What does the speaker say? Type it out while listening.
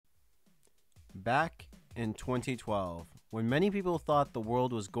Back in 2012, when many people thought the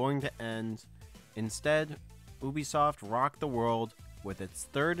world was going to end, instead, Ubisoft rocked the world with its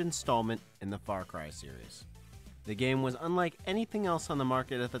third installment in the FarCry series. The game was unlike anything else on the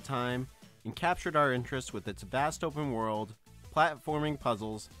market at the time and captured our interest with its vast open world, platforming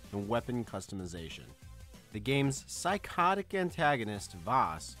puzzles, and weapon customization. The game's psychotic antagonist,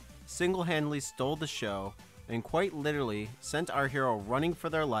 Voss, single-handedly stole the show and quite literally sent our hero running for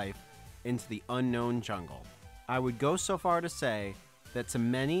their life into the unknown jungle. I would go so far to say that to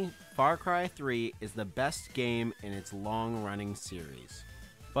many, Far Cry 3 is the best game in its long-running series.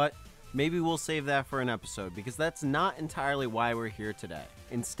 But maybe we'll save that for an episode, because that's not entirely why we're here today.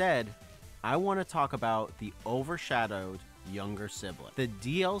 Instead, I want to talk about the overshadowed younger sibling, the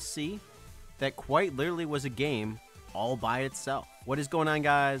DLC that quite literally was a game all by itself. What is going on,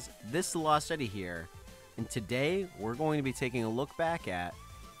 guys? This is TheLostYeti here, and today we're going to be taking a look back at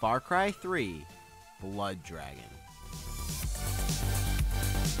Far Cry 3 Blood Dragon.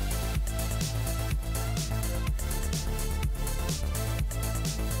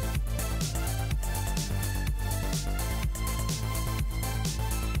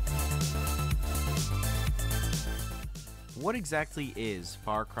 What exactly is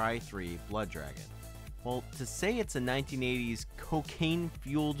Far Cry 3 Blood Dragon? Well, to say it's a 1980s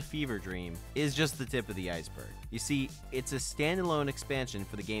cocaine-fueled fever dream is just the tip of the iceberg. You see, it's a standalone expansion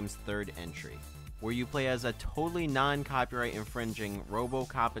for the game's third entry, where you play as a totally non-copyright infringing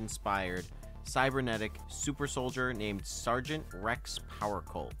RoboCop-inspired cybernetic super soldier named Sergeant Rex Power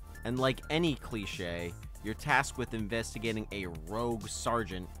Colt. And like any cliche, you're tasked with investigating a rogue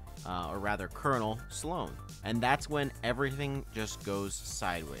sergeant, or rather Colonel Sloan. And that's when everything just goes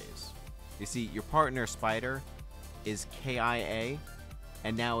sideways. You see, your partner Spider is KIA,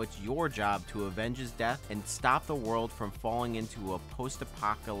 and now it's your job to avenge his death and stop the world from falling into a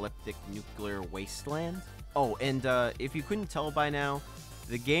post-apocalyptic nuclear wasteland. Oh, and if you couldn't tell by now,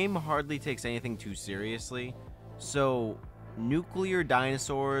 the game hardly takes anything too seriously. So, nuclear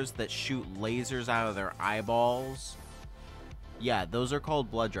dinosaurs that shoot lasers out of their eyeballs, yeah, those are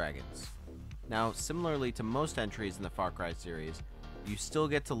called blood dragons. Now, similarly to most entries in the Far Cry series, you still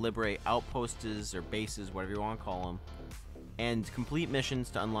get to liberate outposts or bases, whatever you want to call them, and complete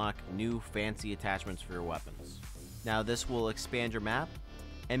missions to unlock new fancy attachments for your weapons. Now, this will expand your map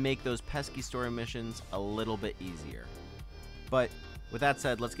and make those pesky story missions a little bit easier. But with that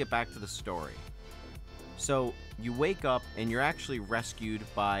said, let's get back to the story. So, you wake up and you're actually rescued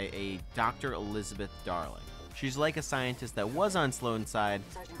by a Dr. Elizabeth Darling. She's like a scientist that was on Sloan's side,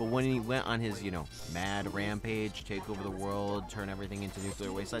 but when he went on his, mad rampage, take over the world, turn everything into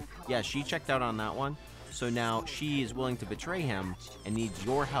nuclear wasteland, yeah, she checked out on that one. So now she is willing to betray him and needs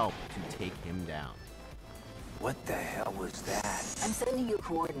your help to take him down. What the hell was that? I'm sending you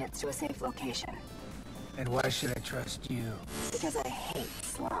coordinates to a safe location. And why should I trust you? Because I hate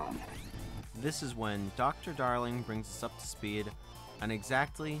Sloan. This is when Dr. Darling brings us up to speed on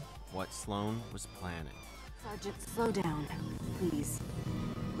exactly what Sloan was planning. Sergeant, slow down, please.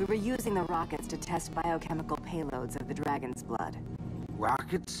 We were using the rockets to test biochemical payloads of the dragon's blood.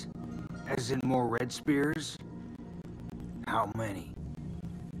 Rockets? As in more red spears? How many?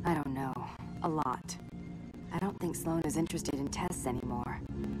 I don't know. A lot. I don't think Sloan is interested in tests anymore.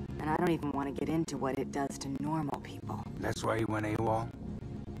 And I don't even want to get into what it does to normal people. That's why you went AWOL?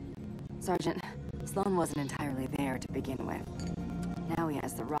 Sergeant, Sloan wasn't entirely there to begin with. Now he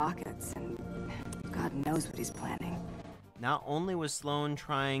has the rockets, and God knows what he's planning. Not only was Sloan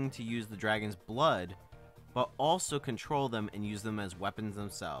trying to use the dragon's blood, but also control them and use them as weapons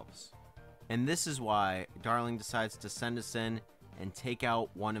themselves. And this is why Darling decides to send us in and take out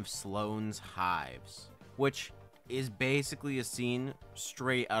one of Sloan's hives, which is basically a scene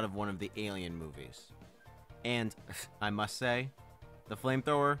straight out of one of the Alien movies. And I must say, the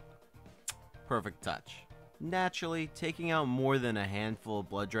flamethrower, perfect touch. Naturally, taking out more than a handful of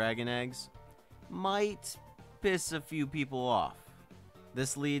blood dragon eggs might piss a few people off.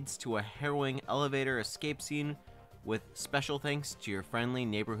 This leads to a harrowing elevator escape scene with special thanks to your friendly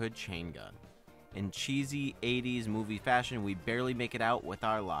neighborhood chain gun. In cheesy 80s movie fashion, we barely make it out with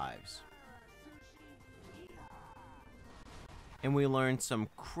our lives. And we learn some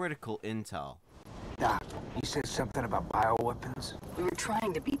critical intel. Doc, you said something about bioweapons? We were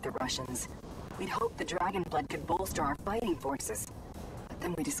trying to beat the Russians. We'd hoped the dragon blood could bolster our fighting forces. But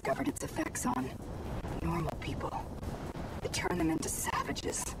then we discovered its effects on normal people. It turned them into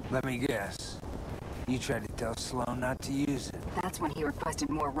savages. Let me guess. You tried to tell Sloan not to use it. That's when he requested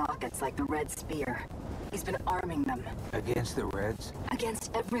more rockets like the Red Spear. He's been arming them. Against the Reds?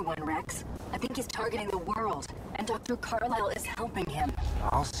 Against everyone, Rex. I think he's targeting the world, and Dr. Carlisle is helping him.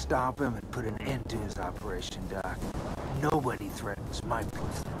 I'll stop him and put an end to his operation, Doc. Nobody threatens my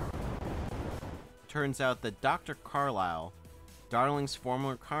platoon. Turns out that Dr. Carlisle, Darling's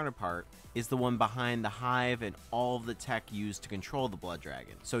former counterpart, is the one behind the hive and all of the tech used to control the Blood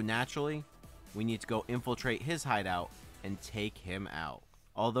Dragon. So naturally, we need to go infiltrate his hideout and take him out.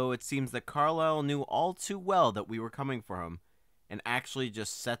 Although it seems that Carlisle knew all too well that we were coming for him and actually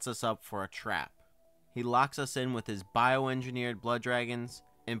just sets us up for a trap. He locks us in with his bioengineered blood dragons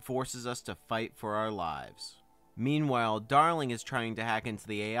and forces us to fight for our lives. Meanwhile, Darling is trying to hack into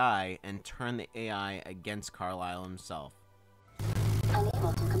the AI and turn the AI against Carlisle himself.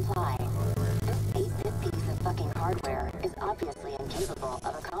 Unable to comply. This 8-bit piece of fucking hardware is obviously incapable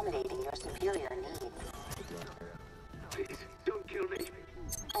of accommodating your superior needs. Please, don't kill me.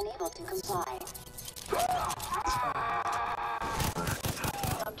 Unable to comply.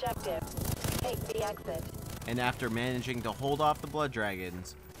 Objective. Take the exit. And after managing to hold off the Blood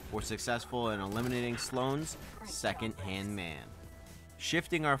Dragons, we're successful in eliminating Sloan's second-hand man.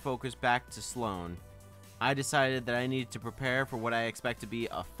 Shifting our focus back to Sloan, I decided that I needed to prepare for what I expect to be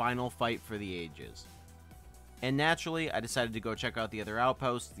a final fight for the ages. And naturally, I decided to go check out the other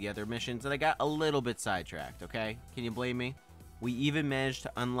outposts, the other missions, and I got a little bit sidetracked, okay? Can you blame me? We even managed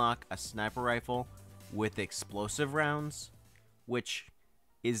to unlock a sniper rifle with explosive rounds, which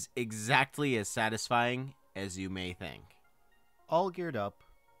is exactly as satisfying as you may think. All geared up,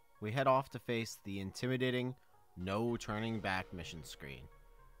 we head off to face the intimidating no turning back mission screen,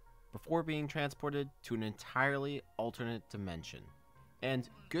 before being transported to an entirely alternate dimension. And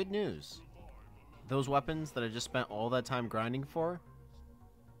good news, those weapons that I just spent all that time grinding for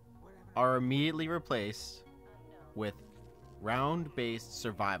are immediately replaced with round-based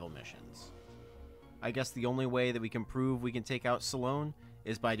survival missions. I guess the only way that we can prove we can take out Sloan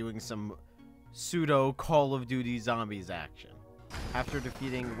is by doing some pseudo Call of Duty Zombies action. After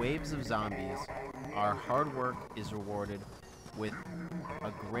defeating waves of zombies, our hard work is rewarded with a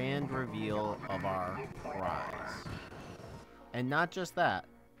grand reveal of our prize. And not just that,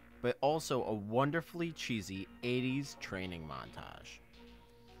 but also a wonderfully cheesy 80s training montage.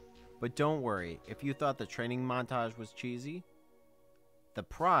 But don't worry, if you thought the training montage was cheesy, the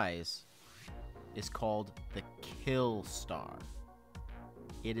prize is called the Kill Star.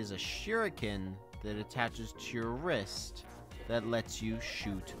 It is a shuriken that attaches to your wrist that lets you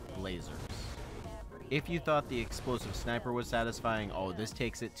shoot lasers. If you thought the explosive sniper was satisfying, oh, this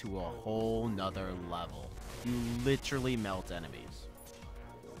takes it to a whole nother level. You literally melt enemies.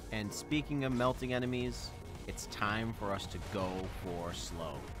 And speaking of melting enemies, it's time for us to go for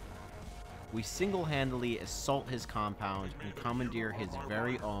Sloan. We single-handedly assault his compound and commandeer his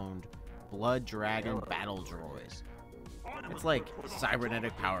very own Blood Dragon battle droid. It's like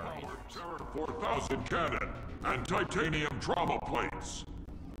cybernetic Power Rangers. 4000 cannon and titanium trauma plates.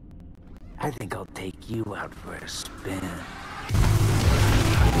 I think I'll take you out for a spin. And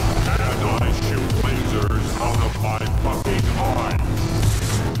I shoot lasers out of my fucking eyes.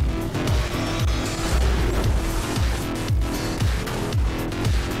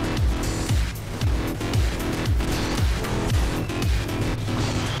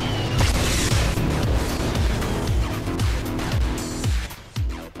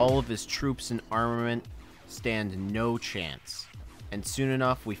 All of his troops and armament stand no chance, and soon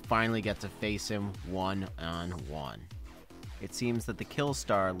enough we finally get to face him one-on-one. It seems that the Kill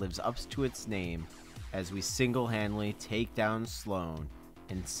Star lives up to its name as we single-handedly take down Sloan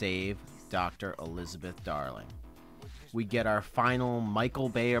and save Dr. Elizabeth Darling. We get our final Michael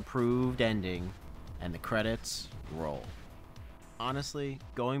Bay approved ending, and the credits roll. Honestly,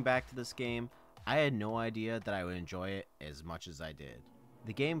 going back to this game, I had no idea that I would enjoy it as much as I did.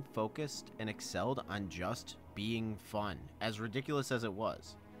 The game focused and excelled on just being fun, as ridiculous as it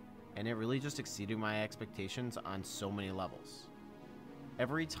was, and it really just exceeded my expectations on so many levels.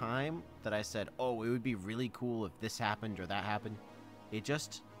 Every time that I said, oh, it would be really cool if this happened or that happened, it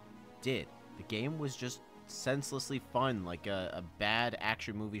just did. The game was just senselessly fun, like a bad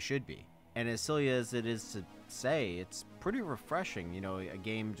action movie should be. And as silly as it is to say, it's pretty refreshing, you know, a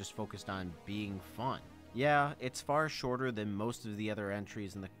game just focused on being fun. Yeah, it's far shorter than most of the other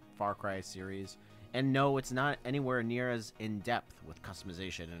entries in the FarCry series, and no, it's not anywhere near as in-depth with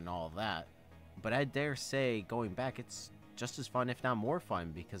customization and all of that, but I dare say, going back, it's just as fun, if not more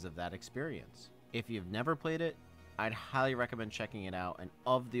fun, because of that experience. If you've never played it, I'd highly recommend checking it out, and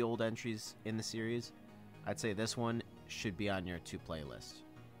of the old entries in the series, I'd say this one should be on your to-play list.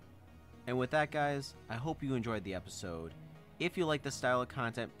 And with that, guys, I hope you enjoyed the episode. If you like this style of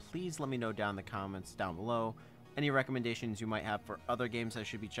content, please let me know down in the comments down below any recommendations you might have for other games I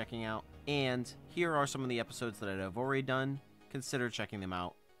should be checking out. And here are some of the episodes that I've already done. Consider checking them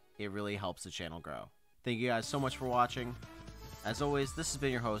out. It really helps the channel grow. Thank you guys so much for watching. As always, this has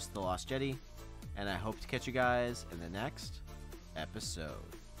been your host, TheLostYeti, and I hope to catch you guys in the next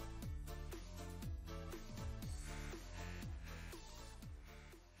episode.